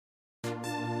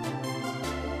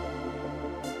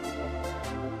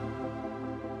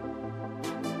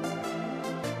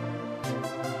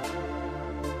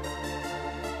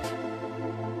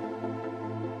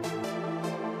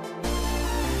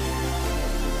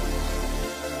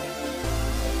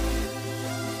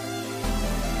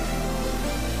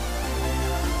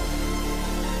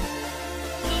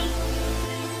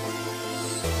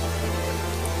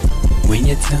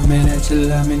you tell me that you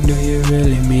love me, do you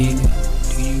really mean it?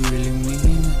 Do you really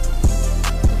mean it?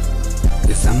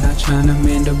 Cause I'm not trying to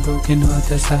mend a broken heart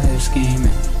that's how you're scheming.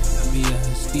 I be out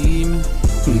scheming.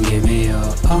 Give me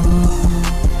your all.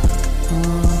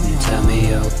 Tell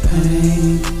me your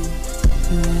pain.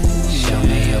 Show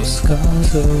me your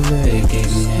scars of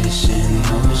recognition,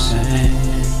 no shame.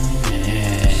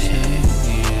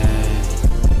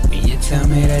 When you tell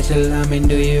me that you love me,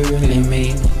 do you really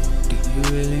mean it? Do you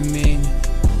really mean it?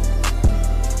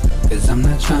 Cause I'm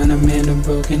not trying to mend a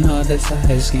broken heart that's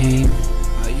how I scheme.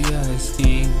 Are you out of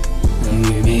scheme?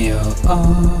 Give me your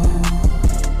all.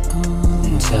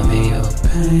 Tell me your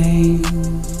pain.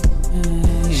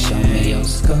 Show me your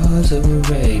scars of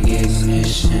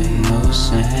recognition, no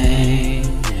shame.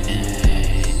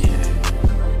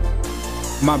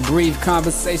 My brief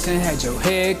conversation had your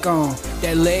head gone.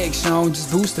 That leg shown just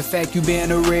boost the fact you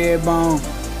been a red bone.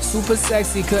 Super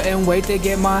sexy, couldn't wait to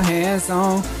get my hands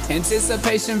on.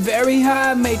 Anticipation very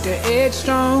high, make the edge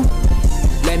strong.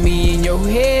 Let me in your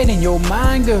head and your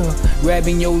mind, girl.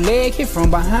 Grabbing your leg, hit from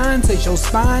behind, touch your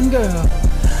spine, girl.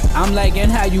 I'm liking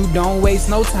how you don't waste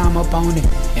no time up on it.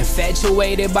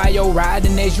 Infatuated by your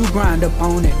riding as you grind up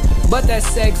on it. But that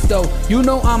sex though, you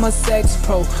know I'm a sex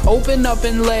pro. Open up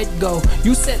and let go.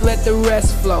 You said let the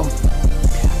rest flow.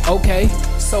 Okay,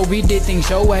 so we did things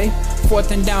your way.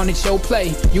 4th and down, it's your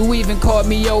play. You even called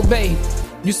me your bae.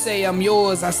 You say I'm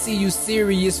yours, I see you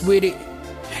serious with it.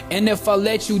 And if I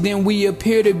let you, then we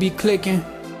appear to be clicking.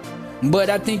 But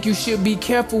I think you should be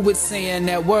careful with saying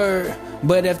that word.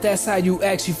 But if that's how you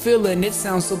actually feeling, it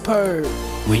sounds superb.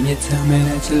 When you tell me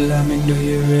that you love me, do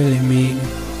you really mean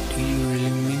it? Do you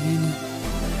really mean it?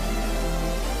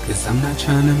 Cause I'm not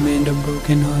trying to mend a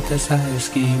broken heart that's how you're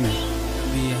scheming.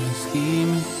 Be out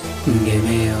scheming. Give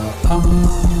me your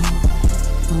all.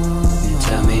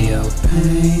 Tell me your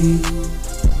pain.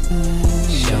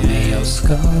 Show me your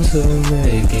scars of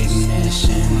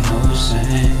recognition, no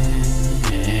shame.